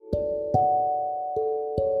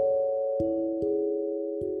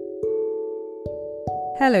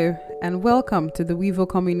Hello, and welcome to the Wevo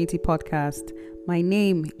Community Podcast. My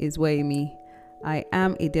name is Waimi. I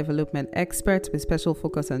am a development expert with special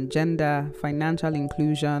focus on gender, financial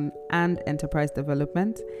inclusion, and enterprise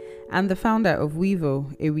development, and the founder of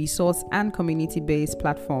Wevo, a resource and community-based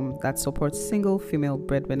platform that supports single female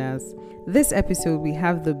breadwinners. This episode, we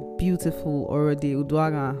have the beautiful Orode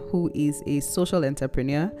Uduaghan, who is a social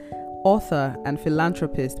entrepreneur, author, and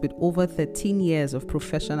philanthropist with over 13 years of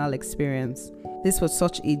professional experience. This was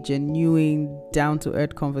such a genuine,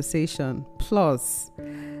 down-to-earth conversation. Plus,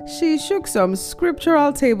 she shook some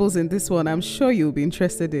scriptural tables in this one I'm sure you'll be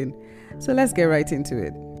interested in. So let's get right into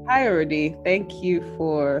it. Hi, Orode. Thank you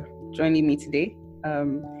for joining me today.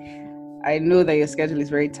 I know that your schedule is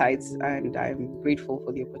very tight, and I'm grateful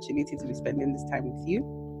for the opportunity to be spending this time with you.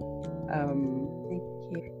 Thank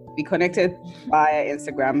you. We connected via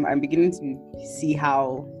Instagram. I'm beginning to see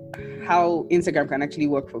how Instagram can actually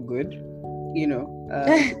work for good.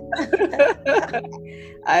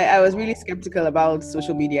 I was really skeptical about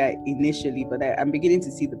social media initially, but I'm beginning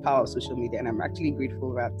to see the power of social media, and I'm actually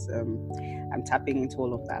grateful that I'm tapping into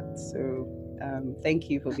all of that. So thank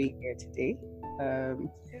you for being here today.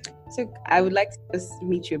 So I would like to just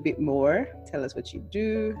meet you a bit more. Tell us what you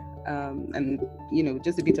do, and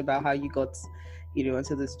just a bit about how you got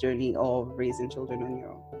onto this journey of raising children on your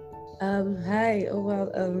own. Hi.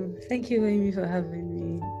 Thank you, Amy, for having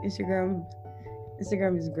me.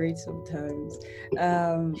 Instagram is great sometimes.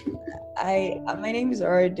 My name is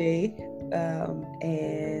Orode,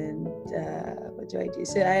 and what do I do?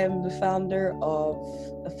 So I am the founder of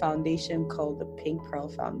a foundation called the Pink Pearl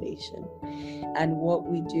Foundation, and what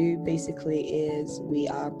we do basically is we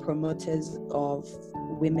are promoters of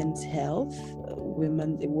women's health,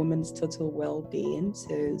 women's total well-being,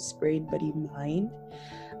 so spirit, body, mind.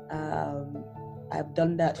 I've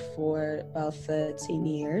done that for about 13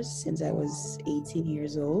 years, since I was 18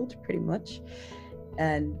 years old, pretty much.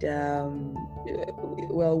 And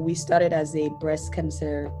we started as a breast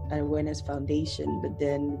cancer awareness foundation, but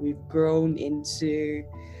then we've grown into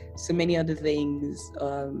so many other things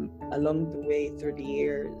along the way through the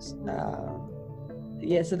years.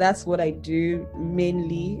 So that's what I do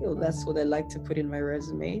mainly, or that's what I like to put in my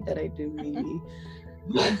resume, that I do mainly.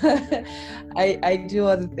 I do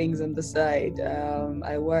other things on the side.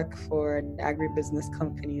 I work for an agribusiness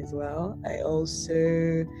company as well. I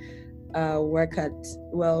also work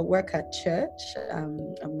at church. I'm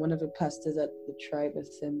one of the pastors at the Tribe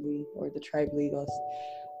Assembly, or the Tribe Lagos.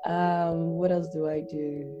 What else do I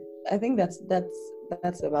do? I think that's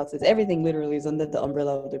about it. Everything literally is under the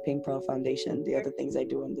umbrella of the Pink Pearl Foundation. The other things I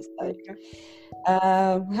do on the side.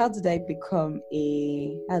 How did I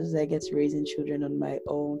get to raising children on my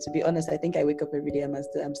own? To be honest, I think I wake up every day and I'm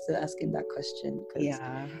still asking that question, because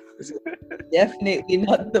it's definitely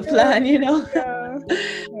not the plan,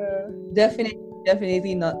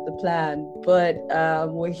 Definitely not the plan. But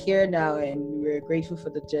we're here now, and we're grateful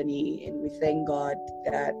for the journey, and we thank God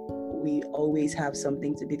that we always have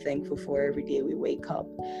something to be thankful for every day we wake up.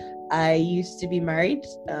 I used to be married.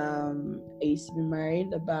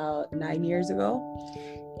 About 9 years ago,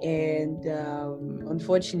 and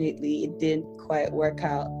unfortunately, it didn't quite work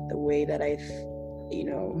out the way that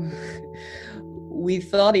we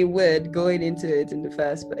thought it would going into it in the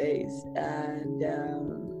first place. And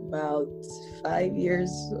about 5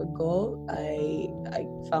 years ago, I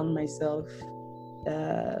found myself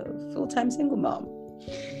a full-time single mom.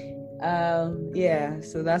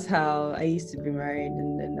 So that's how I used to be married,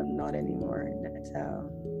 and then I'm not anymore. And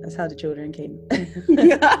that's how the children came.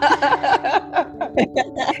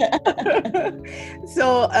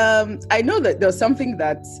 So I know that there's something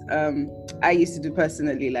that I used to do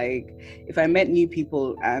personally. Like, if I met new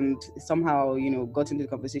people and somehow got into the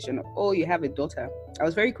conversation, oh, you have a daughter, I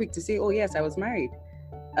was very quick to say, oh yes, I was married.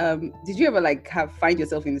 Did you ever find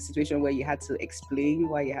yourself in a situation where you had to explain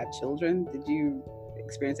why you had children? Did you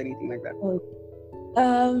experience anything like that?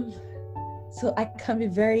 So I can be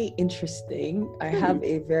very interesting. I have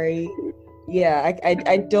a very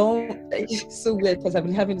I don't. It's so weird, because I've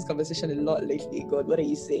been having this conversation a lot lately. God, what are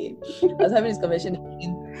you saying? I was having this conversation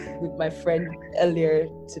with my friend earlier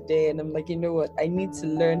today, and I'm like, you know what? I need to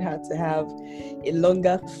learn how to have a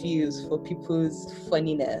longer fuse for people's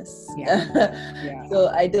funniness. So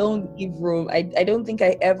I don't give room. I don't think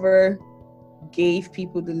I ever gave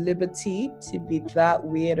people the liberty to be that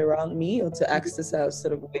weird around me, or to ask us out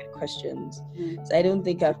sort of weird questions. So I don't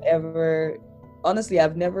think I've never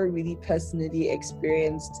really personally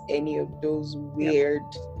experienced any of those weird,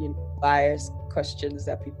 biased questions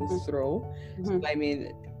that people throw. So, I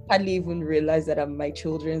mean, I hardly even realize that I'm my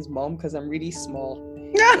children's mom, because I'm really small.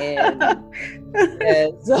 And yeah,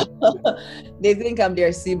 so they think I'm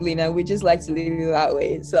their sibling, and we just like to leave it that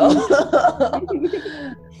way. So, so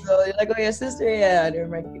they're like, "Oh, your sister? Yeah, they're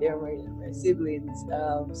my siblings."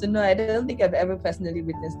 So no, I don't think I've ever personally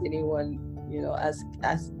witnessed anyone, as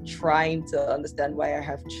trying to understand why I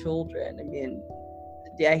have children. I mean,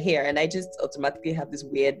 they are here, and I just automatically have this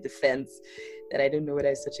weird defense that I don't know whether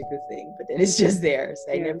it's such a good thing, but then it's just there.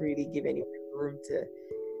 So I never really give anyone room to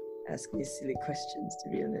ask me silly questions, to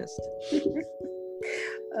be honest.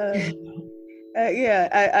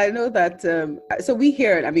 I know that. So we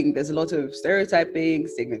hear it. I mean, there's a lot of stereotyping,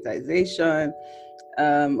 stigmatization,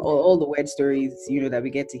 all the weird stories, that we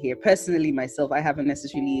get to hear. Personally, myself, I haven't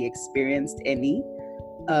necessarily experienced any.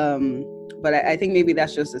 But I think maybe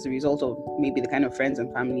that's just as a result of maybe the kind of friends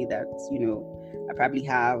and family that, I probably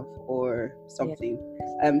have or something.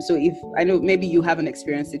 So if I know maybe you haven't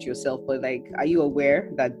experienced it yourself, but like, are you aware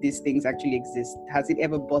that these things actually exist? Has it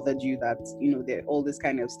ever bothered you that, there all this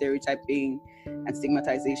kind of stereotyping and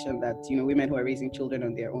stigmatization that, women who are raising children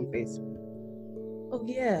on their own face? Oh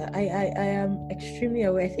yeah, I am extremely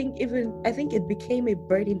aware. I think it became a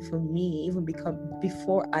burden for me even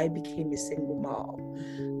before I became a single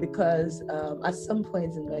mom, because at some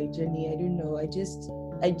point in my journey, I don't know, I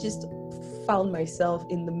just found myself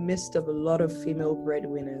in the midst of a lot of female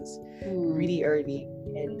breadwinners really early,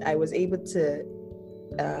 and I was able to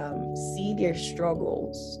see their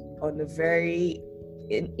struggles on a very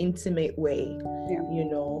intimate way,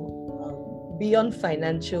 beyond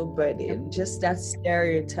financial burden, just that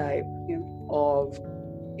stereotype of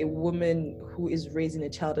a woman who is raising a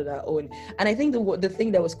child of her own. And I think the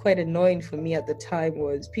thing that was quite annoying for me at the time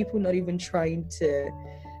was people not even trying to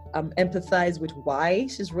empathize with why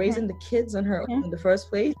she's raising the kids on her own in the first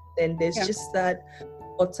place. And there's just that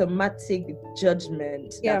automatic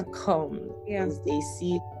judgment that comes as they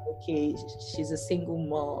see, okay, she's a single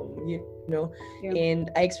mom,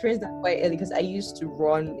 and I experienced that quite early because I used to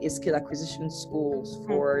run a skill acquisition schools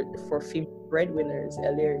for female breadwinners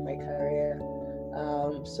earlier in my career.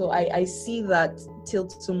 So I see that till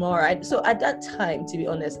tomorrow. So at that time, to be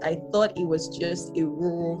honest, I thought it was just a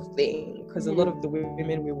rural thing because a lot of the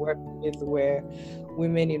women we worked with were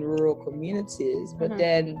women in rural communities. But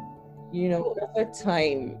then, over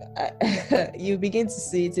time, you begin to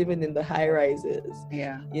see it even in the high rises.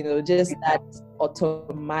 Yeah. Just that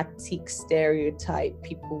automatic stereotype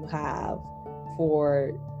people have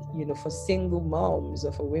for single moms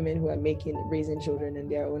or for women who are raising children on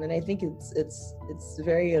their own. And I think it's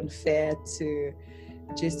very unfair to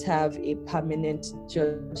just have a permanent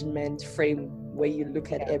judgment frame where you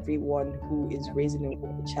look at everyone who is raising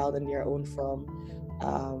a child on their own from.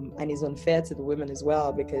 And it's unfair to the women as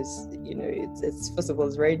well, because it's first of all,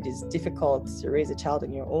 it's difficult to raise a child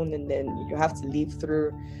on your own, and then you have to live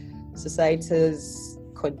through society's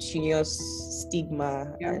continuous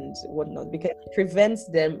stigma and whatnot, because it prevents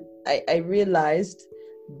them. I realized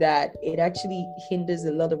that it actually hinders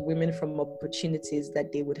a lot of women from opportunities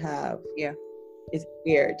that they would have. It's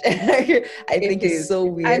weird. I think it's so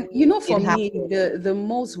weird. And for me, the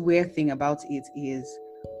most weird thing about it is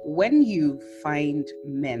when you find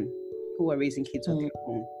men who are raising kids on their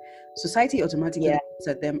own, society automatically looks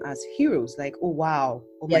at them as heroes, like, oh wow,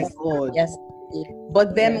 oh my god.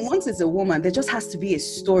 But then once it's a woman, there just has to be a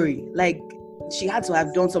story, like she had to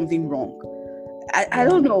have done something wrong. I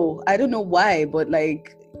don't know why, but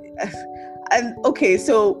like, and okay,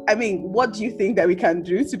 so I mean, what do you think that we can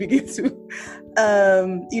do to begin to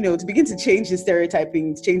to begin to change the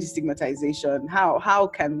stereotyping, change the stigmatization? How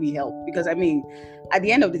can we help? Because I mean, at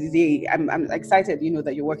the end of the day, I'm excited,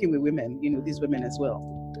 that you're working with women, these women as well.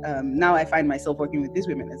 Now I find myself working with these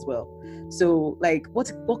women as well. So like,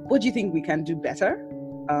 what do you think we can do better?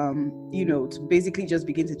 To basically just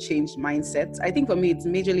begin to change mindsets. I think for me, it's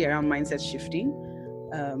majorly around mindset shifting.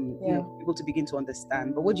 People to begin to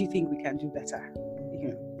understand. But what do you think we can do better?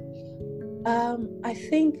 I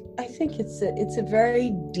think it's a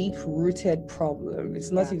very deep-rooted problem.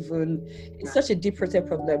 It's not even. It's such a deep-rooted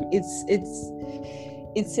problem. It's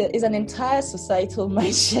an entire societal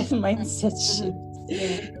mindset shift,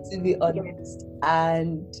 to be honest.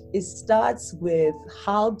 And it starts with,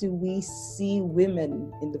 how do we see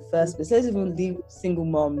women in the first place? Let's even leave single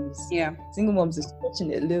moms. Single moms is touching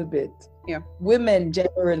it a little bit. Women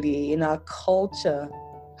generally in our culture,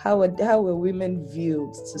 how are women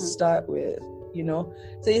viewed to start with? So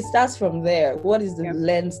it starts from there. What is the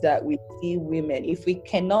lens that we see women? If we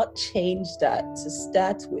cannot change that to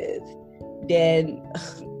start with, then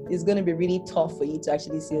it's going to be really tough for you to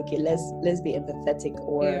actually say, okay, let's be empathetic,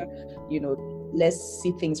 or let's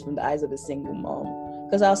see things from the eyes of a single mom.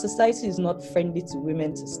 because our society is not friendly to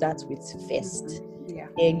women to start with first. Yeah.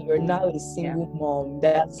 And you're now a single mom.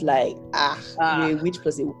 That's like, you're a witch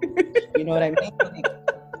plus a witch. You know what I mean?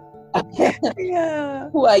 Yeah.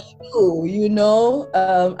 Who are you? You know?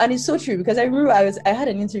 And it's so true, because I remember I had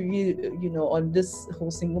an interview, you know, on this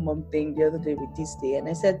whole single mom thing the other day with this day, and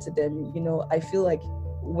I said to them, you know, I feel like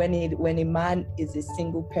when a man is a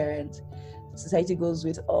single parent, society goes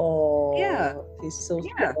with, he's so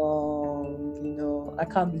strong, you know, I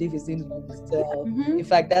can't believe he's doing it himself. In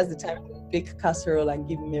fact, that's the time to bake casserole and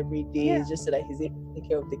give him every day, just so that he's able to take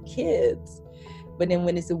care of the kids. But then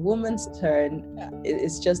when it's a woman's turn,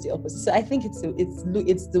 it's just the opposite. So I think it's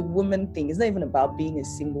the woman thing. It's not even about being a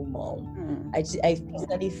single mom. I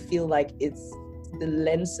personally feel like it's the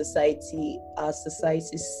lens our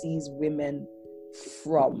society sees women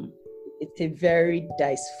from. It's a very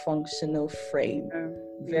dysfunctional frame,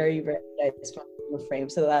 very, very dysfunctional frame.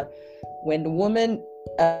 So that when the woman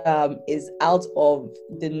is out of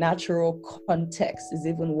the natural context, is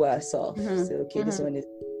even worse off. So okay, this one is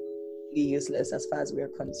useless as far as we're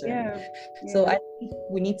concerned. So I think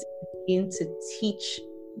we need to begin to teach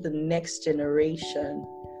the next generation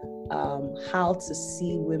how to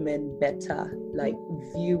see women better, like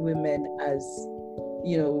view women as,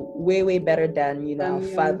 you know, way better than, you know, our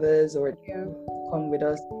fathers or come with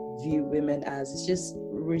us view women as. It's just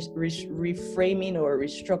reframing or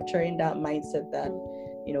restructuring that mindset that,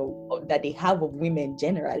 you know, that they have of women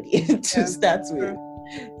generally to start with,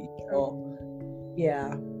 you know.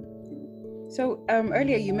 So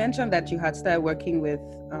earlier you mentioned that you had started working with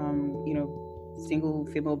you know, single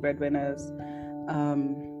female breadwinners.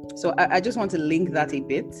 So I just want to link that a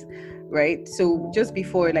bit, right? So just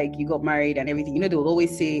before, like, you got married and everything, you know, they will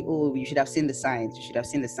always say, oh, you should have seen the signs,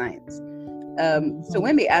 so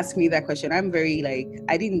when they ask me that question, I'm very like,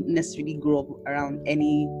 I didn't necessarily grow up around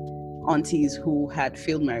any aunties who had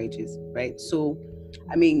failed marriages, right? So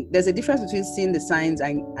I mean, there's a difference between seeing the signs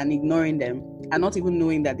and ignoring them, and not even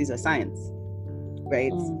knowing that these are signs,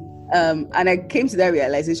 right? And I came to that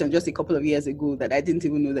realization just a couple of years ago, that I didn't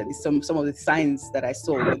even know that some of the signs that I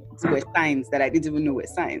saw were signs that I didn't even know were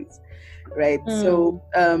signs, right? So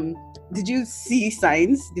did you see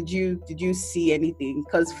signs? Did you see anything?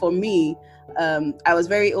 Because for me, I was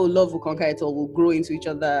very, love will conquer it all, we'll grow into each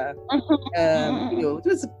other, you know,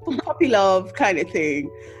 just puppy love kind of thing.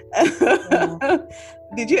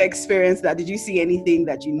 Did you experience that? Did you see anything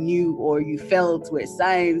that you knew or you felt were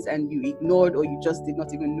signs and you ignored, or you just did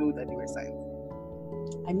not even know that they were signs?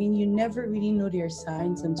 I mean, you never really know their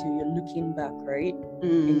signs until you're looking back, right?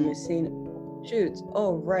 And you're saying, shoot,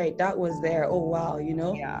 oh right, that was there, oh wow, you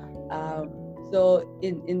know. So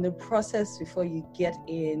in the process before you get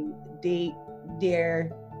in,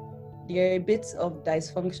 there are bits of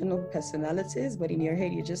dysfunctional personalities, but in your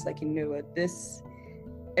head you're just like, you know what, this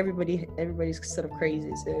everybody's sort of crazy,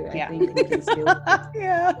 so I think we can still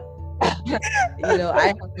you know, I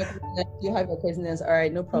have craziness, you have your craziness, all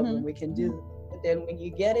right, no problem, we can do this. But then when you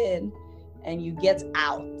get in and you get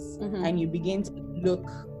out and you begin to look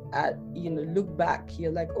back,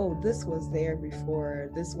 you're like, oh, this was there before,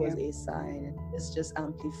 this was a sign, it's just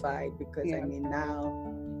amplified because I mean, now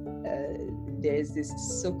there's this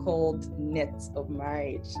so-called net of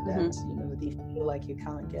marriage that you know, they feel like you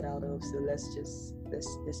can't get out of, so let's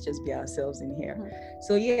just be ourselves in here.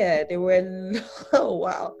 So yeah, there were a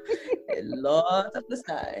lot of the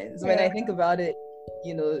signs. When I think about it,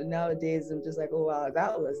 you know, nowadays I'm just like, oh wow,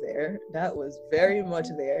 that was there, that was very much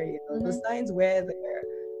there, you know. The signs were there,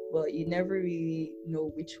 but you never really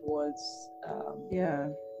know which ones.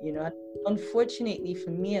 You know, unfortunately for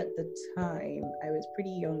me at the time, I was pretty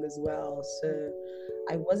young as well, so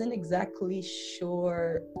I wasn't exactly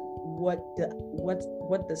sure what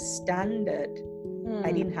the standard.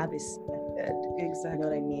 I didn't have a standard. Exactly. You know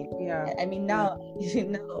what I mean? I mean, now, you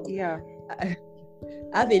know.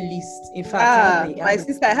 I have a list. In fact, my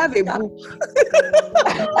sister, I have a book.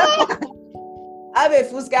 I have a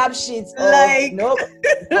full scab sheet. Like, nope.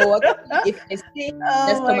 If I say,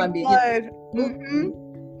 let's come and be.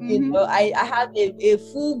 You know, I have a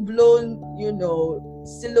full-blown, you know,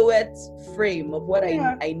 silhouette frame of what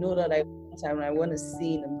I know that I want to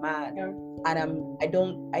see in a man, and I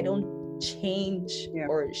don't change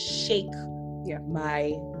or shake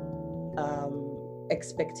my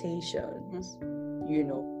expectations, you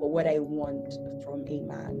know, for what I want from a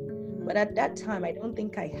man. But at that time, I don't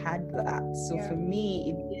think I had that. So for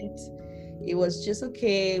me, it was just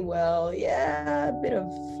okay. Well, a bit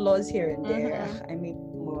of flaws here and there. I mean,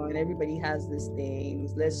 everybody has these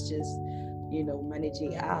things. Let's just, you know, manage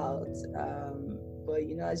it out. but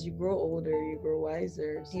as you grow older, you grow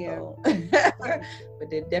wiser. So. Yeah. But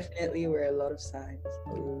there definitely were a lot of signs.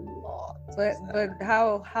 A lot. But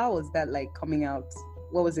how was that like coming out?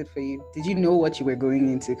 What was it for you? Did you know what you were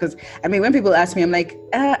going into? Because I mean, when people ask me, I'm like,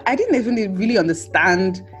 I didn't even really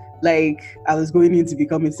understand. Like, I was going in to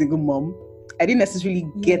become a single mom. I didn't necessarily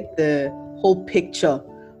get the whole picture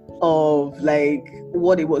of like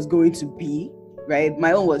what it was going to be. Right?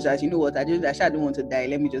 My own was just, you know what? I don't want to die.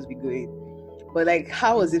 Let me just be going. But like,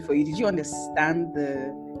 how was it for you? Did you understand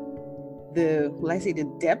the will I say the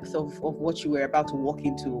depth of what you were about to walk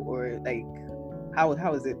into, or like how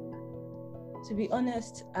was it? To be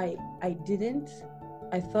honest, I didn't.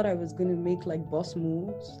 I thought I was gonna make like boss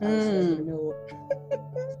moves. I was like,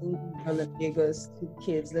 girl in Lagos, 2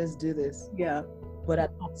 kids, let's do this. Yeah. But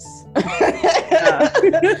at once,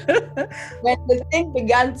 when the thing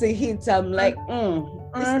began to hit, I'm like,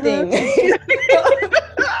 this thing.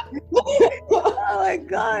 Oh my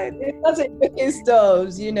God. It wasn't cooking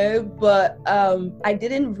stoves, but I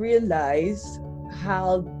didn't realize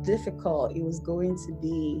how difficult it was going to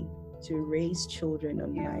be to raise children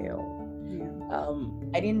on my own.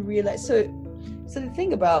 I didn't realize. So the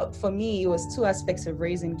thing about, for me, it was 2 aspects of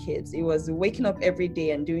raising kids. It was waking up every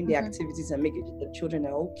day and doing the activities and making sure the children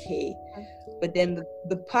are okay. But then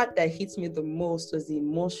the part that hits me the most was the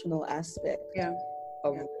emotional aspect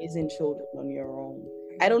of raising children on your own.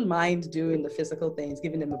 I don't mind doing the physical things,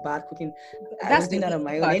 giving them a bath, cooking. I was doing that on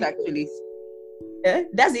my own. Actually. Yeah,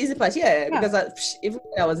 that's the easy part. Because even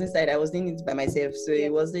when I was inside, I was doing it by myself. So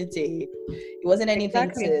it wasn't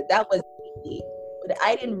anything that was easy. But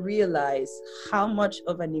I didn't realize how much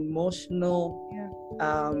of an emotional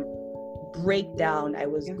breakdown I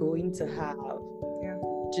was going to have.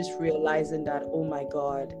 Just realizing that, oh my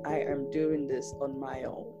God, I am doing this on my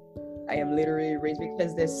own. I am literally raised,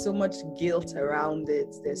 because there's so much guilt around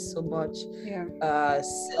it. There's so much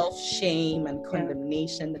self-shame and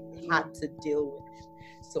condemnation that I had to deal with.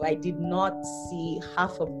 So I did not see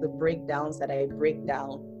half of the breakdowns that I break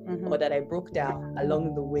down or that I broke down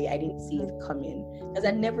along the way. I didn't see it coming, because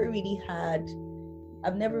I never really had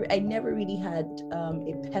a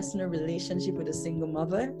personal relationship with a single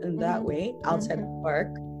mother in that way outside of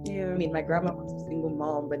work. I mean, my grandma was a single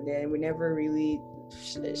mom, but then we never really.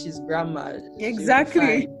 She's grandma.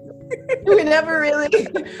 Exactly. We never really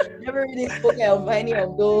spoke of any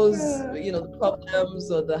of those, the problems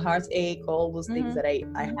or the heartache, all those things that I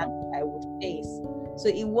would face. So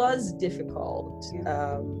it was difficult,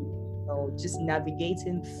 just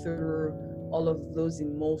navigating through all of those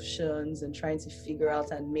emotions and trying to figure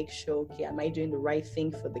out and make sure, okay, am I doing the right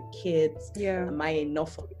thing for the kids? Am I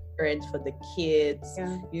enough of a parent for the kids?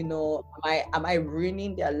 Am I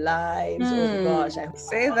ruining their lives? Oh gosh,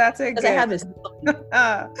 say that again. Because I have a son.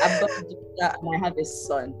 I've got a daughter and I have a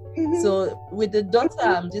son. So with the daughter,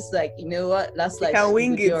 I'm just like, you know what? That's like can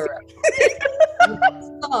wing it.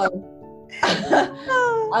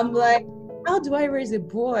 I'm like, how do I raise a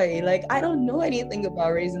boy? Like, I don't know anything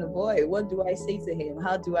about raising a boy. What do I say to him?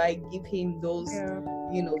 How do I give him those,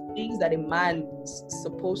 things that a man's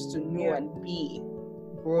supposed to know and be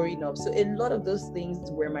growing up? So a lot of those things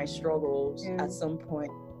were my struggles at some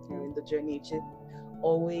point in the journey. Just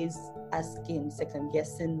always second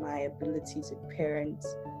guessing my ability to parent,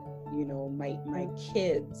 my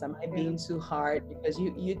kids. Am I being too hard? Because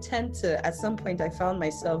you tend to, at some point I found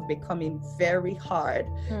myself becoming very hard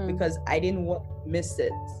because I didn't want to miss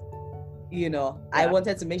it. I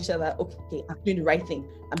wanted to make sure that, okay, I'm doing the right thing.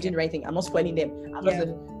 I'm not spoiling them.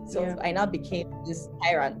 So I now became this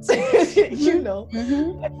tyrant,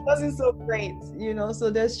 It wasn't so great, so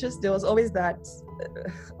there was always that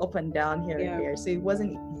up and down here and there. So it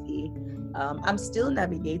wasn't easy. I'm still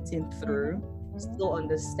navigating through, still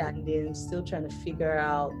understanding, still trying to figure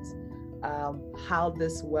out how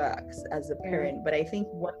this works as a parent. But I think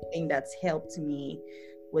one thing that's helped me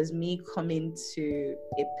was me coming to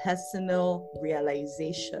a personal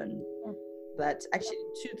realization that actually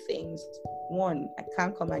 2 things. 1, I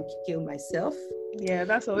can't come and kill myself. Yeah,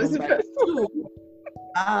 that's always the best. 2,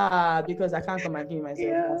 because I can't come and kill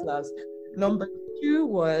myself. Number 2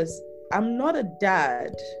 was, I'm not a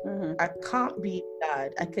dad. I can't be a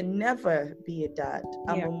dad. I can never be a dad.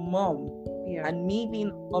 I'm a mom. And me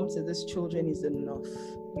being a mom to these children is enough.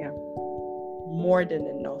 More than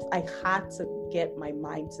enough. I had to get my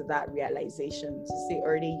mind to that realization to say,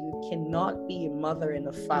 already, you cannot be a mother and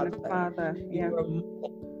a father. You're a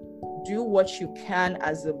mother. Do what you can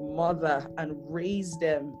as a mother and raise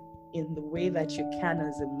them in the way that you can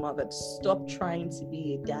as a mother. Stop trying to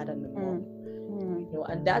be a dad and a mom.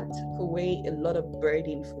 And that took away a lot of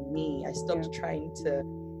burden for me. I stopped trying to,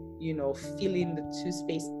 fill in the 2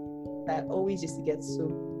 spaces that always used to get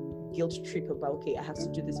so guilt trip about, okay, I have to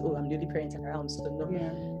do this. Oh, I'm the only parent around, so no.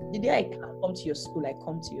 The day I can't come to your school, I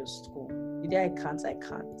come to your school. The day I can't, I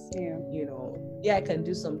can't. You know, the day I can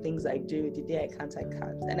do some things, I do. The day I can't, I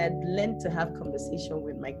can't. And I've learned to have conversation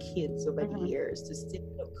with my kids over the years to say,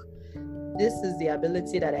 look, this is the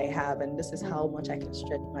ability that I have, and this is how much I can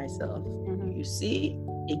stretch myself. You see,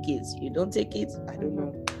 take it. You don't take it, I don't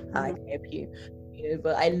know how I can help you.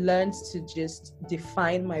 But I learned to just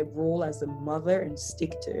define my role as a mother and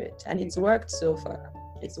stick to it, and it's worked so far.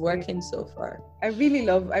 It's working so far. I really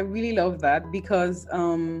love that, because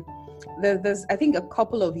there's I think a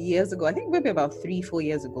couple of years ago, I think maybe about 3-4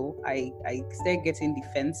 years ago, I started getting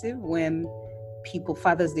defensive when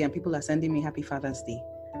Father's Day and people are sending me Happy Father's Day,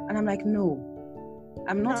 and I'm like, no,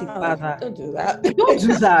 I'm not a father. Don't do that. Don't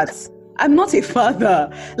do that. I'm not a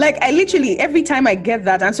father. Like, I literally, every time I get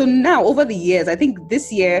that, and so now over the years, I think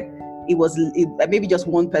this year maybe just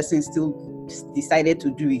one person still decided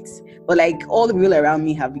to do it, but like all the people around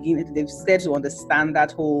me they've started to understand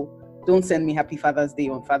that whole, don't send me Happy Father's Day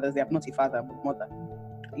on Father's Day. I'm not a father, I'm a mother,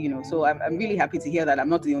 you know. So I'm really happy to hear that I'm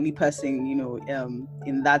not the only person, you know,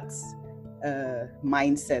 in that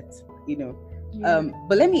mindset, you know.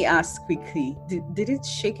 But let me ask quickly, did it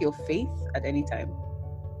shake your faith at any time?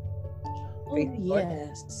 Oh,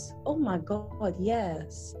 yes. Oh my God,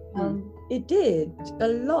 yes. It did a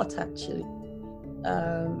lot, actually.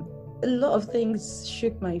 A lot of things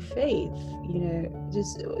shook my faith, you know.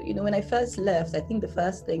 Just, you know, when I first left, I think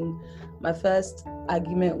my first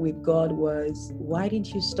argument with God was, why didn't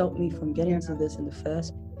you stop me from getting to this in the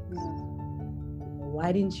first place?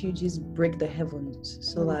 Why didn't you just break the heavens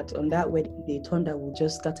so that on that wedding day, thunder will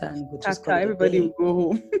just scatter and we'll just everybody will go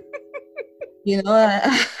home? You know,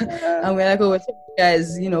 and we're like, oh,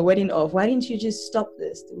 guys, you know, wedding off. Why didn't you just stop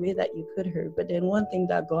this the way that you could have? But then one thing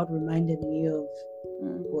that God reminded me of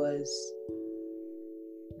was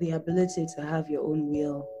the ability to have your own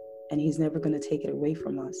will, and He's never going to take it away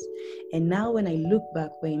from us. And now when I look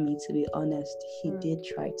back, Wayme, to be honest, He did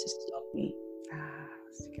try to stop me.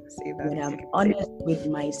 You can say that. When I'm honest with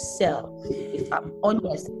myself, if I'm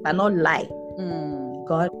honest, I cannot lie.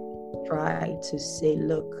 God try to say,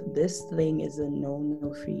 look, this thing is a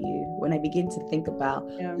no for you. When I begin to think about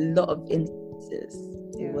a lot of instances,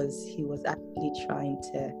 he was actually trying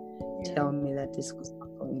to tell me that this was not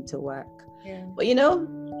going to work. But you know,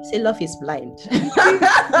 say love is blind.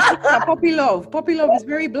 Puppy love is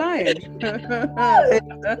very blind.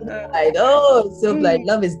 I know, it's so blind.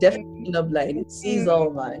 Love is definitely not blind. It sees all,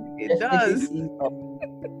 man. It does. Sees all.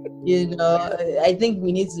 You know, I think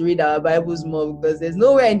we need to read our Bibles more, because there's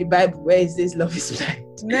nowhere in the Bible where it says love is blind.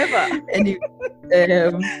 Never.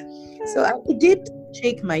 So I did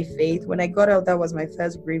shake my faith. When I got out, that was my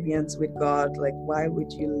first grievance with God. Like, why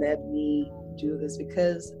would you let me do this?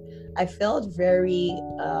 Because I felt very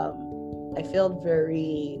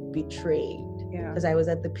betrayed. Because I was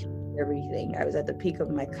at the peak of everything. I was at the peak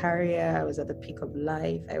of my career. I was at the peak of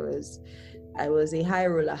life. I was a high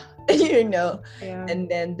roller, you know. And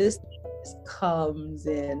then this comes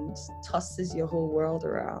and tosses your whole world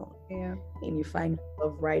around. And you find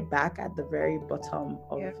yourself right back at the very bottom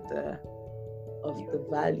of the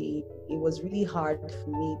valley. It was really hard for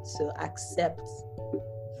me to accept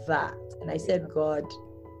that. And I said, God,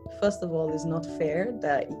 first of all, it's not fair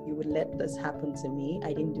that you would let this happen to me. I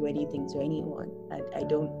didn't do anything to anyone. I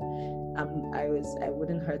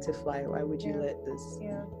wouldn't hurt a fly. Why would you let this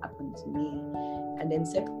happen to me? And then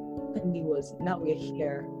secondly was, now we're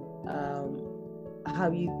here. How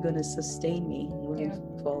are you gonna sustain me moving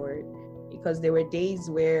forward? Because there were days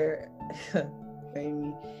where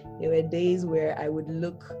I would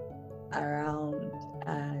look around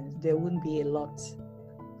and there wouldn't be a lot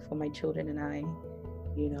for my children and I,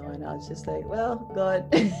 you know, and I was just like, well, God,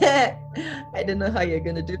 I don't know how you're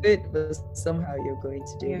going to do it, but somehow you're going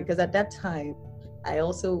to do it. Because at that time, I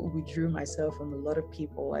also withdrew myself from a lot of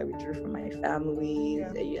people. I withdrew from my family.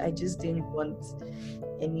 I just didn't want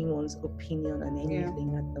anyone's opinion on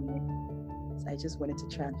anything at the moment. So I just wanted to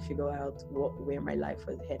try and figure out where my life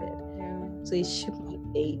was headed. So it shook my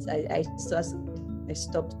faith. I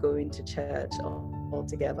stopped going to church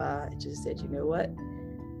altogether. I just said, you know what?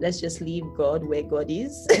 Let's just leave God where God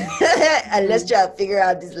is and let's try to figure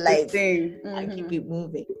out this life and keep it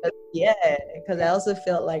moving. Because I also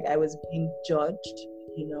felt like I was being judged,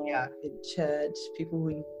 you know, in church. People who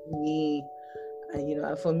knew me, you know,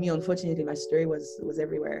 and for me, unfortunately, my story was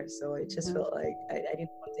everywhere. So it just felt like I didn't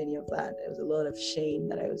want any of that. There was a lot of shame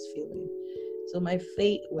that I was feeling. So my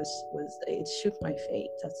faith it shook my faith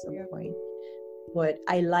at some point. But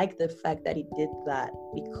I like the fact that it did that,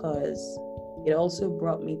 because it also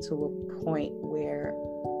brought me to a point where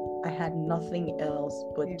I had nothing else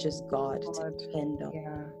but just God to depend on.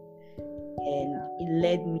 And it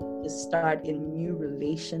led me to start a new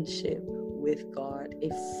relationship with God, a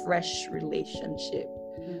fresh relationship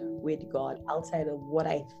with God, outside of what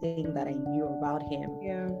I think that I knew about him.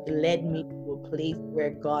 It led me to a place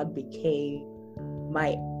where God became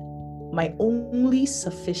my only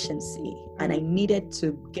sufficiency, and I needed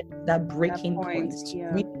to get that breaking point to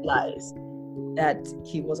realize that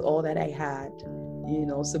he was all that I had.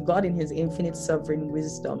 So God, in his infinite sovereign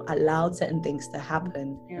wisdom, allowed certain things to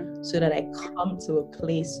happen so that I come to a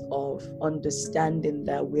place of understanding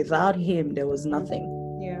that without him there was nothing.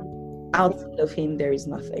 Outside of him there is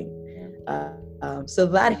nothing. So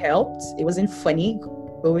that helped. It wasn't funny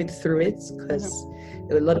going through it, because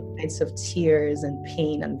there were a lot of nights of tears and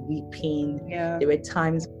pain and weeping. There were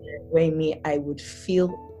times where I would feel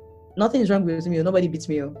nothing's wrong with me, nobody beats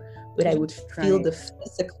me, but I would feel the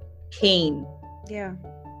physical pain.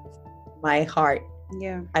 My heart.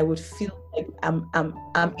 I would feel like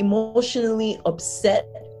I'm emotionally upset,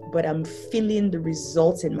 but I'm feeling the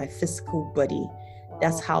results in my physical body.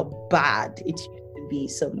 That's how bad it used to be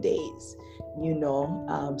some days.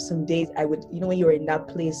 Some days I would, when you're in that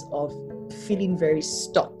place of feeling very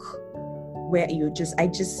stuck, where I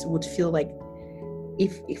just would feel like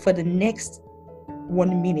if for the next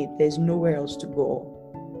 1 minute there's nowhere else to go.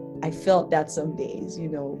 I felt that some days,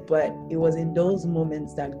 but it was in those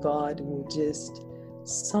moments that God will just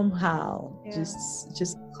somehow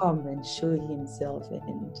just come and show himself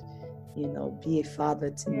and, be a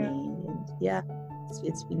father to me. And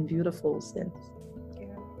it's been beautiful since.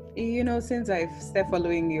 Since I've started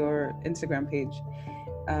following your Instagram page,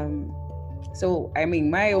 so I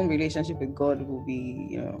mean, my own relationship with God will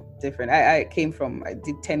be, different. I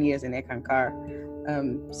did 10 years in Ekankar.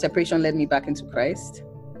 Separation led me back into Christ.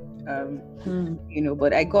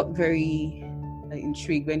 But I got very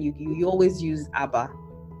intrigued when you always use Abba,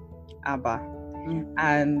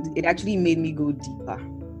 and it actually made me go deeper.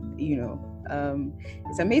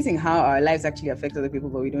 It's amazing how our lives actually affect other people,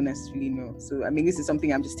 but we don't necessarily know. So I mean, this is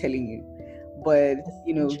something I'm just telling you, but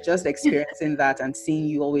just experiencing that and seeing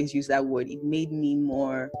you always use that word, it made me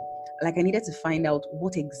more like I needed to find out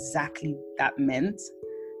what exactly that meant.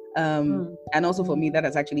 And also for me, that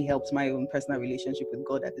has actually helped my own personal relationship with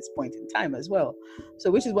God at this point in time as well.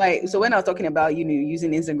 So which is why, so when I was talking about,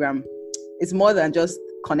 using Instagram, it's more than just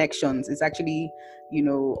connections. It's actually,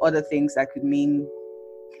 other things that could mean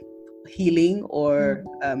healing or,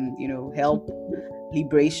 help,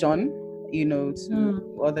 liberation,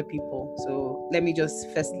 to other people. So let me just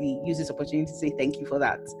firstly use this opportunity to say thank you for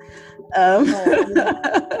that.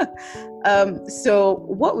 So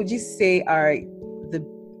what would you say are the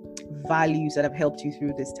values that have helped you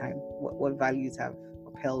through this time? What values have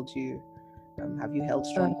upheld you? Have you held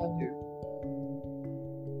strong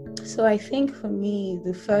to? So I think for me,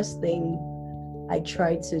 the first thing I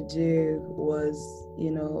tried to do was,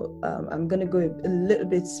 I'm going to go a little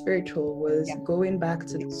bit spiritual, was going back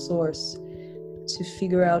to the source to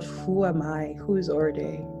figure out who am I, who's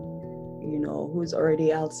already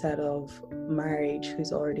outside of marriage,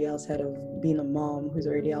 who's already outside of being a mom, who's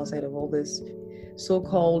already outside of all this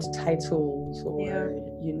so-called titles or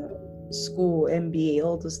school, MBA,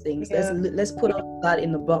 all those things. Let's put all that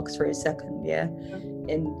in the box for a second,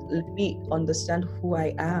 and let me understand who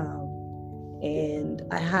I am. And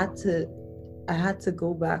I had to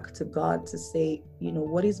go back to God to say,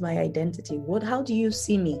 what is my identity? How do you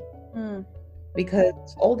see me? Because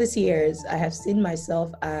all these years I have seen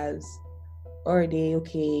myself as already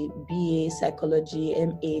BA psychology,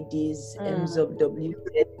 MADs, MZW,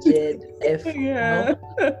 F.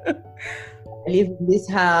 I live in this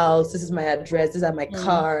house. This is my address. These are my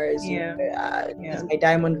cars. This is my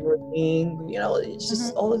diamond ring. It's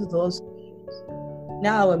just all of those things.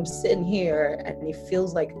 Now I'm sitting here, and it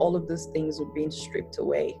feels like all of those things are being stripped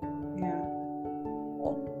away.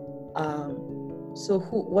 So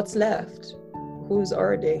what's left? Who's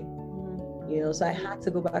already? So I had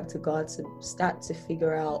to go back to God to start to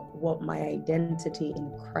figure out what my identity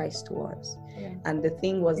in Christ was. And the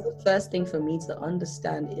thing was, the first thing for me to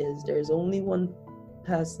understand is there's only one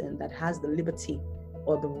person that has the liberty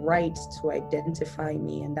or the right to identify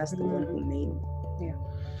me, and that's the one who made me.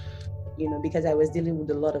 Because I was dealing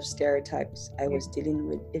with a lot of stereotypes. I was dealing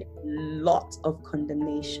with a lot of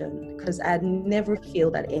condemnation, because I'd never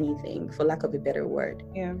failed at anything, for lack of a better word.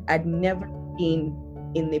 I'd never been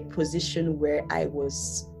in a position where I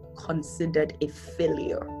was considered a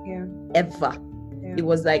failure, ever. It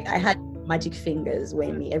was like I had magic fingers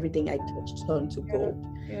when everything I touched turned to gold.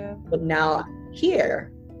 But now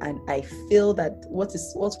here, and I feel that what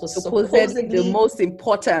was supposedly the most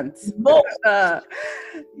important.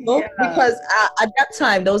 Because at that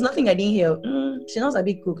time there was nothing I didn't hear. She knows a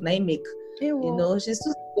big cook, now make. You know, she's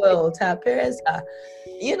too spoiled. Her parents are,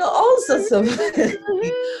 you know, all sorts of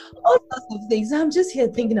things. I'm just here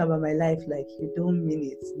thinking about my life, like, you don't mean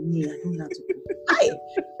it. Me, I don't have to cook.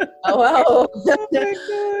 Wow. Oh my God.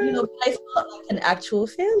 You know, I felt like an actual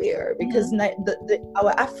failure because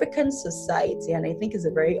our African society, and I think it's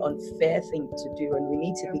a very unfair thing to do, and we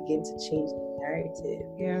need to begin to change the narrative.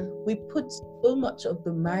 Yeah. We put so much of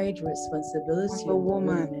the marriage responsibility on the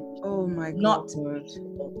woman. Oh my God. Not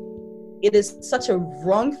it is such a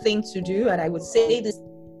wrong thing to do, and I would say this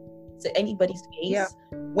to anybody's face. Yeah.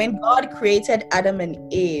 When God created Adam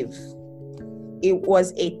and Eve, it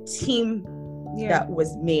was a team that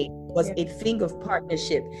was made. It was a thing of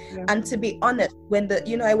partnership. Yeah. And to be honest, when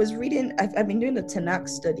I was reading, I've been doing the Tanakh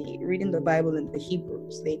study, reading the Bible in the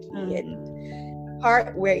Hebrews lately, and the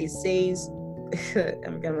part where it says,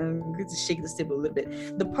 I'm going to shake this table a little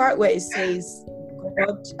bit. The part where it says,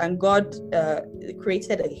 God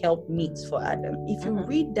created a helpmeet for Adam. If you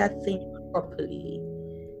read that thing properly,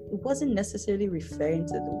 it wasn't necessarily referring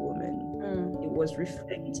to the woman. It was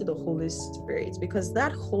referring to the Holy Spirit, because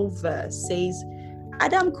that whole verse says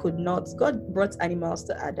Adam could not. God brought animals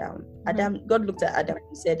to Adam. God looked at Adam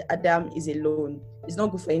and said, Adam is alone. It's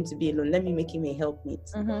not good for him to be alone. Let me make him a helpmeet.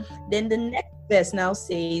 Then the next verse now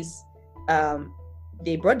says,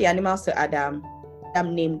 they brought the animals to Adam.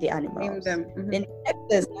 Adam named the animals. Then the next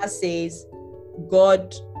verse now says,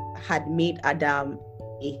 God had made Adam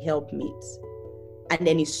a helpmeet. And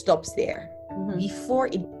then it stops there before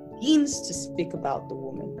it begins to speak about the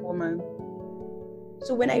woman.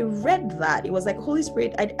 So when I read that, it was like Holy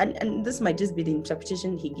Spirit, and this might just be the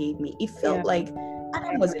interpretation he gave me. It felt like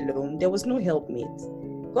Adam was alone. There was no helpmate.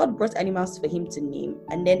 God brought animals for him to name.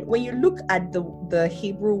 And then when you look at the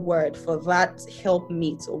Hebrew word for that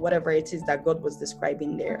helpmeet, or whatever it is that God was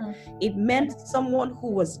describing there, it meant someone who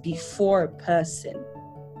was before a person.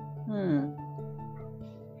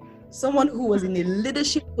 Someone who was in a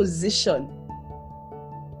leadership position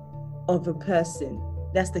of a person.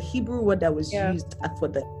 That's the Hebrew word that was used for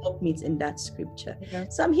the helpmeet in that scripture.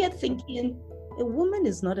 So I'm here thinking, a woman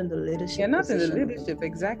is not in the leadership. You're not in the leadership,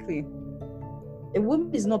 exactly. A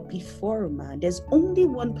woman is not before a man. There's only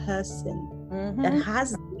one person that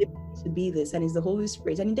has the ability to be this, and it's the Holy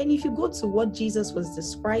Spirit. And then if you go to what Jesus was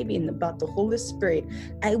describing about the Holy Spirit,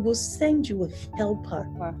 I will send you a helper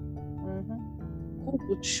who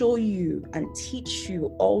will show you and teach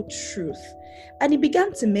you all truth. And it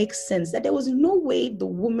began to make sense that there was no way the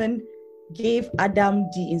woman gave Adam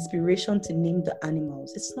the inspiration to name the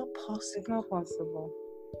animals. It's not possible. It's not possible.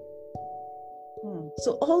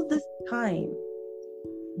 So all this time,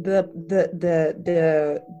 the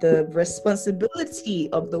responsibility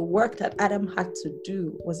of the work that Adam had to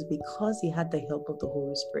do was because he had the help of the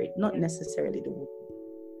Holy Spirit, not necessarily the woman.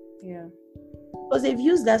 Because they've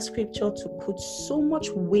used that scripture to put so much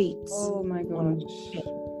weight on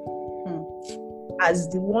as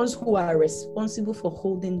the ones who are responsible for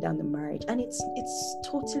holding down the marriage, and it's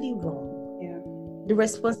totally wrong. The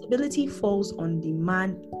responsibility falls on the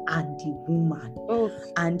man and the woman.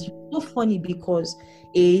 And it's so funny because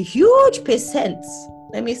a huge percent,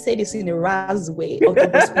 let me say this in a Raz way, of the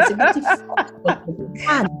responsibility falls on the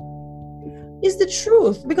man. It's the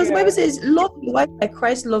truth, because the Bible says, love your wife like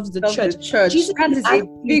Christ loves the church. Jesus, that is a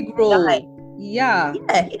big role. I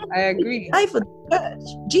agree. Died for the church.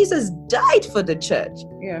 Jesus died for the church.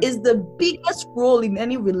 It's the biggest role in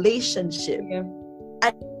any relationship.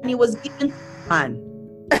 And he was given to man.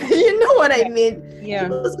 You know what I mean?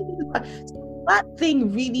 So that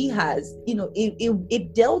thing really has,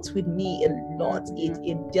 it dealt with me a lot.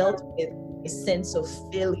 It dealt with a sense of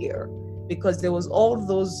failure, because there was all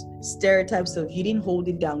those stereotypes of you didn't hold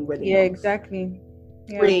it down well enough. Exactly.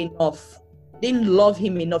 Pray enough. Didn't love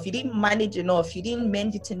him enough. You didn't manage enough. You didn't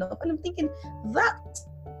mend it enough. And I'm thinking, that's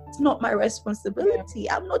not my responsibility.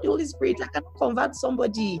 I'm not the Holy Spirit. I cannot convert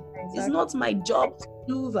somebody. It's not my job to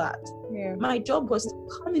do that. My job was to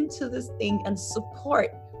come into this thing and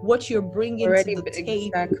support what you're bringing to the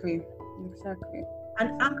table. Exactly.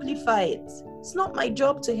 And amplify it. It's not my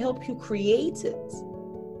job to help you create it.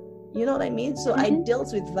 You know what I mean? So I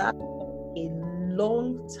dealt with that for a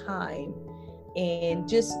long time. And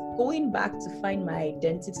just going back to find my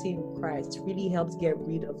identity in Christ really helped get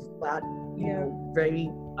rid of that, very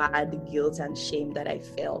bad guilt and shame that I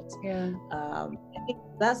felt. I think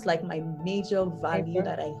that's like my major value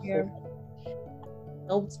that I hope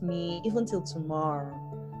helped me even till tomorrow,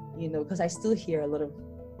 because I still hear a lot of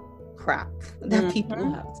crap that people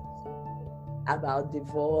have. about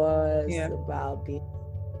divorce, Yeah. about being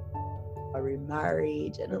a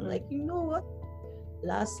remarriage, and I'm like, you know what?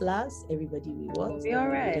 Last, everybody we want. We'll be all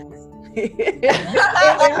right. We'll be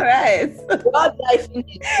all right. God life in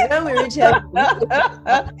it. When we reach heaven,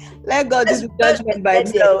 let God do the judgment by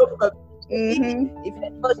himself. If you're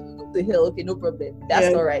not go to hell, okay, no problem.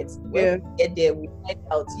 That's all right. When we get there, we find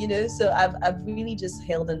out, So I've really just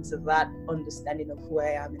held onto that understanding of who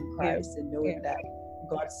I am in Christ and knowing that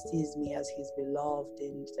God sees me as His beloved,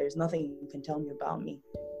 and there's nothing you can tell me about me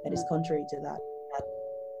that is contrary to that.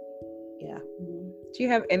 Yeah. Do you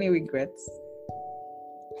have any regrets?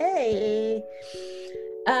 Hey.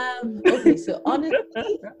 Okay, so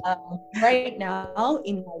honestly, right now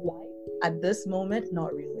in my life, at this moment,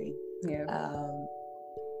 not really. Yeah.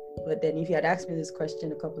 But then if you had asked me this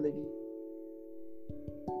question a couple of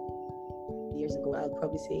years ago, I'd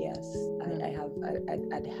probably say yes. I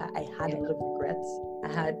had a lot of regrets. I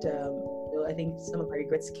had, I think some of my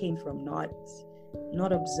regrets came from not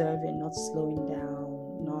observing, not slowing down,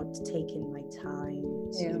 not taking my time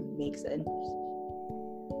to make sense.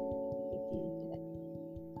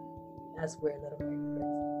 That's where a lot of my regrets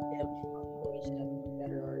stem from. Oh, we should have been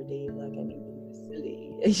better already. Like, I mean, it was silly,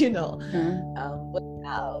 But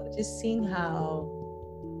now, just seeing how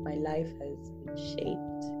my life has been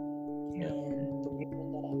shaped and the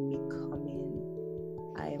woman that I'm becoming,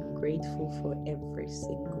 I am grateful for every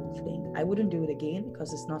single thing. I wouldn't do it again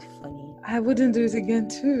because it's not funny. I wouldn't do it again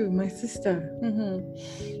too, my sister.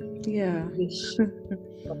 Mm-hmm. Yeah.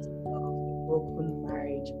 A broken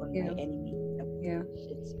marriage on my enemy. Yeah.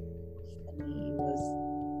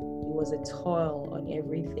 It was a toil on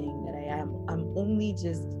everything that I am. I'm only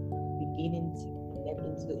just beginning to get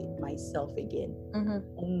into it myself again.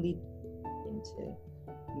 Only into,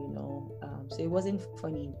 so it wasn't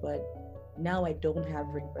funny, but now I don't have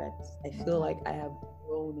regrets. I feel like I have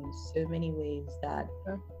grown in so many ways that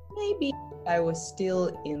maybe if I was still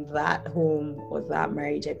in that home or that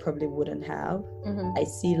marriage, I probably wouldn't have. I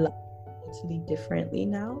see life totally differently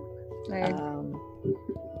now.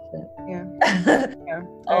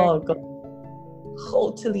 Oh God,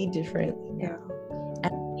 totally differently now. I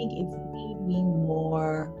think it's made me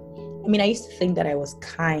more. I mean, I used to think that I was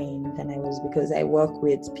kind, and I was, because I work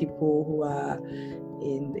with people who are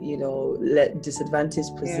in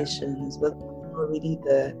disadvantaged positions, but that's not really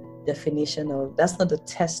the definition of. That's not the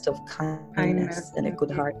test of kindness and a good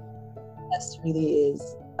heart. That really is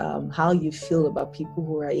how you feel about people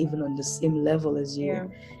who are even on the same level as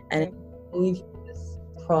you, and I believe this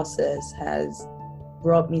process has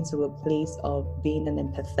brought me to a place of being an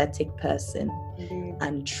empathetic person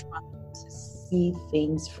and trying to see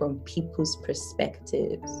things from people's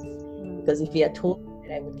perspectives. Because if you had told me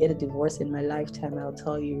that I would get a divorce in my lifetime, I'll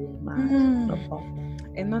tell you, man,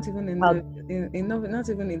 and not even not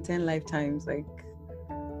even in 10 lifetimes. Like,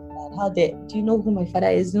 do you know who my father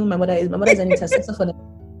is? Who my mother is? My mother is an intercessor for them.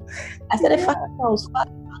 I said, how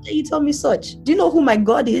dare you tell me such? Do you know who my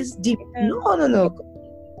God is? No.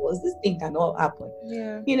 This thing cannot happen.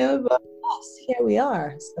 But here we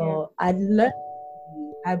are. So I've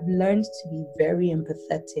learned to be very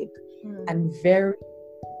empathetic and very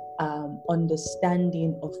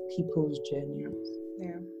understanding of people's journeys.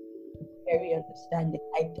 Very understanding.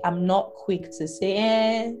 I'm not quick to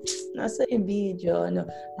say, not saying be John. No,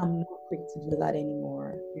 I'm not quick to do that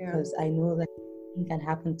anymore because I know that it can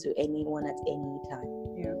happen to anyone at any time.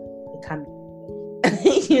 It can't be,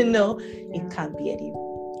 it can't be anyone.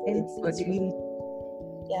 It's really,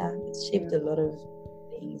 it's shaped a lot of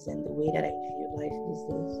things and the way that I view life these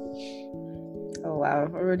days. Oh wow,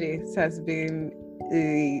 already it has been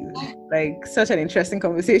such an interesting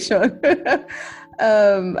conversation.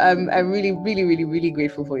 I'm really, really, really, really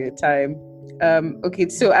grateful for your time. Okay,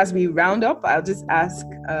 so as we round up, I'll just ask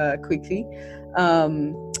quickly.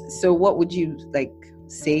 So what would you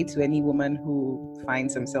say to any woman who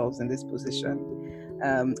finds themselves in this position?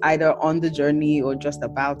 Either on the journey or just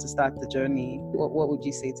about to start the journey, what would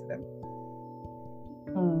you say to them?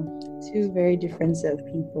 Two very different set of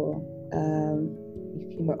people.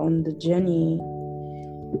 If you are on the journey,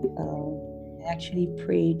 I actually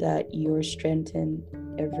pray that you're strengthened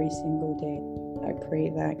every single day. I pray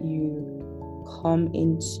that you come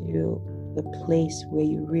into the place where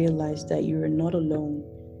you realize that you are not alone.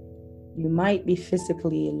 You might be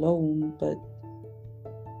physically alone, but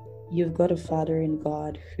you've got a Father in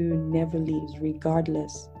God who never leaves,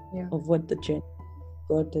 regardless of what the journey.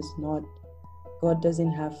 God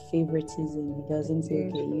doesn't have favoritism. He doesn't say,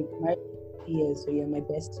 okay, you might be here, so you're my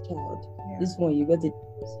best child. This one, you got the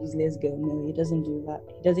useless girl. No, he doesn't do that.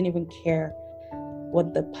 He doesn't even care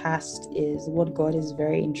what the past is. What God is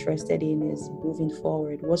very interested in is moving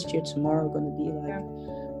forward. What's your tomorrow going to be like?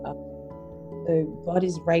 God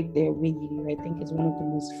is right there with you. I think it's one of the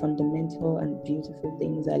most fundamental and beautiful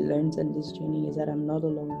things I learned on this journey is that I'm not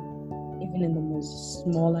alone. Even in the most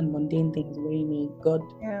small and mundane things, God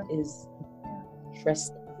is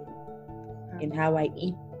interested in how I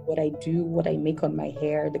eat, what I do, what I make on my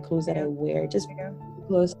hair, the clothes that I wear, just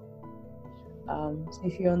clothes. So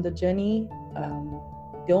if you're on the journey,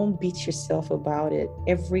 don't beat yourself about it.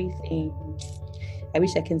 Everything, I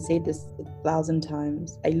wish I can say this 1,000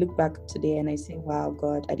 times. I look back today and I say, wow,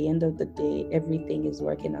 God, at the end of the day, everything is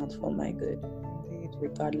working out for my good.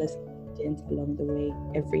 Regardless of the dent along the way,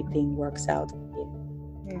 everything works out.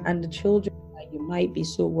 And the children that you might be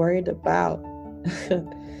so worried about,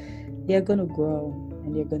 they're going to grow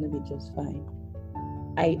and they're going to be just fine.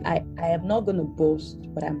 I am not going to boast,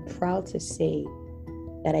 but I'm proud to say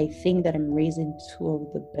that I think that I'm raising two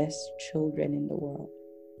of the best children in the world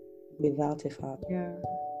without a father.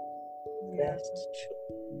 Best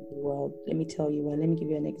children in the world. Let me tell you, let me give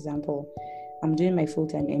you an example. I'm doing my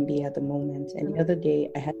full-time MBA at the moment, and the other day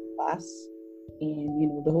I had a class,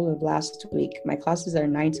 and the whole of last week, my classes are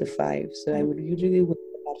 9 to 5, so I would usually wake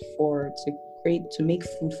up at 4 to make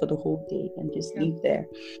food for the whole day and just leave there.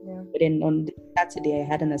 But then on Saturday, I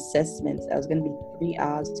had an assessment that was going to be 3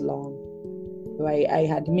 hours long. So I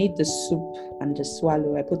had made the soup and the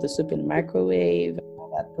swallow. I put the soup in the microwave,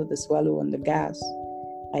 I put the swallow on the gas.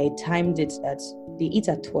 I timed it that they eat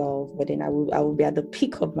at 12, but then I will be at the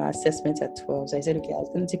peak of my assessment at 12. So I said, okay, I was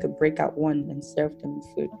going to take a break at 1 and serve them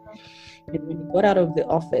food. And when we got out of the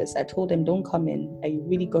office, I told them, don't come in. I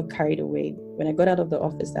really got carried away. When I got out of the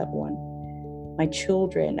office at 1, my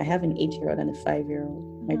children, I have an 8-year-old and a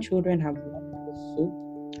 5-year-old. My children have washed the soup,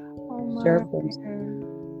 served them.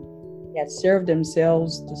 They had served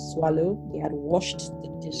themselves the swallow. They had washed the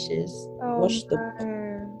dishes, washed the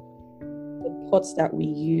pots that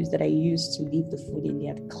I used to leave the food in. They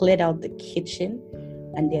had cleared out the kitchen,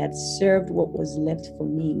 and they had served what was left for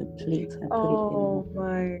me in a plate and put it in. Oh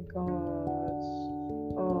my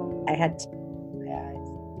gosh. I had tears in my eyes.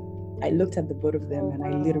 I looked at the both of them and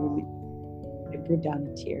I broke down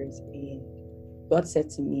in tears. And God said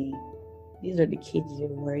to me, these are the kids you're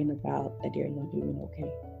worrying about that they're not doing okay.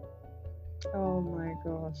 Oh my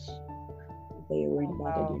gosh. That you're worried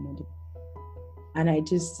about that they're not doing. And I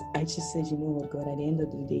just said, you know what, God, at the end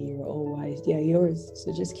of the day, you're all wise. They are yours.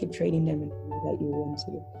 So just keep training them in the way that you want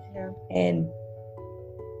to. And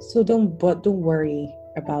so don't worry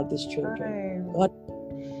about these children. God,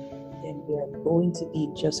 and they are going to be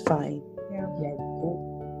just fine. They are going to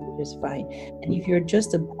be just fine. And if you're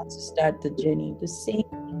just about to start the journey, the same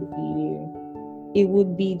thing for you. It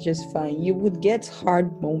would be just fine. You would get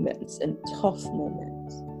hard moments and tough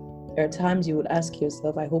moments. There are times you would ask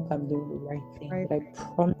yourself, I hope I'm doing the right thing. But I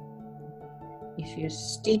promise you, if you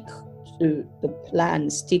stick to the plan,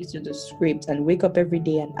 stick to the script, and wake up every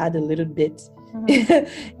day and add a little bit, the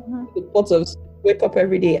pot of wake up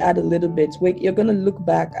every day, add a little bit, you're going to look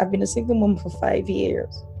back. I've been a single mom for 5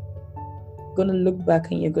 years. You're going to look back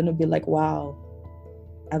and you're going to be like, wow,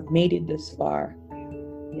 I've made it this far.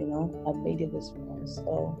 I've made it this far.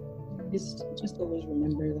 So just always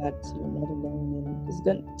remember that you're not alone, and it's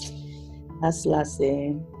gonna last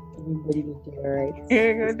everybody will do all right.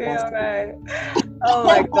 You're gonna do all right. Oh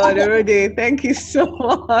my God, Erode, thank you so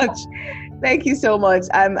much. Thank you so much.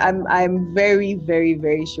 I'm very, very,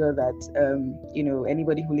 very sure that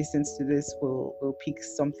anybody who listens to this will pick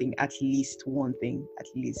something, at least one thing, at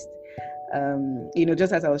least.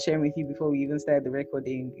 Just as I was sharing with you before we even started the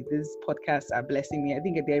recording, these podcasts are blessing me. I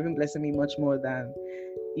think they're even blessing me much more than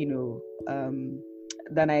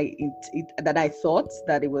than I thought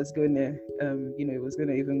that it was gonna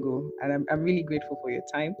even go. And I'm really grateful for your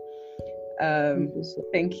time.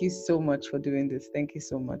 Thank you so much for doing this. Thank you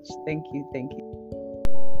so much. Thank you.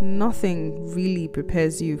 Nothing really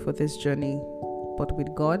prepares you for this journey, but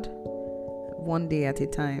with God, one day at a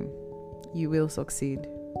time, you will succeed.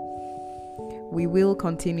 We will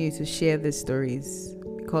continue to share these stories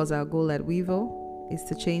because our goal at Wevo is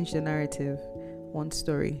to change the narrative, one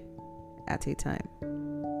story at a time.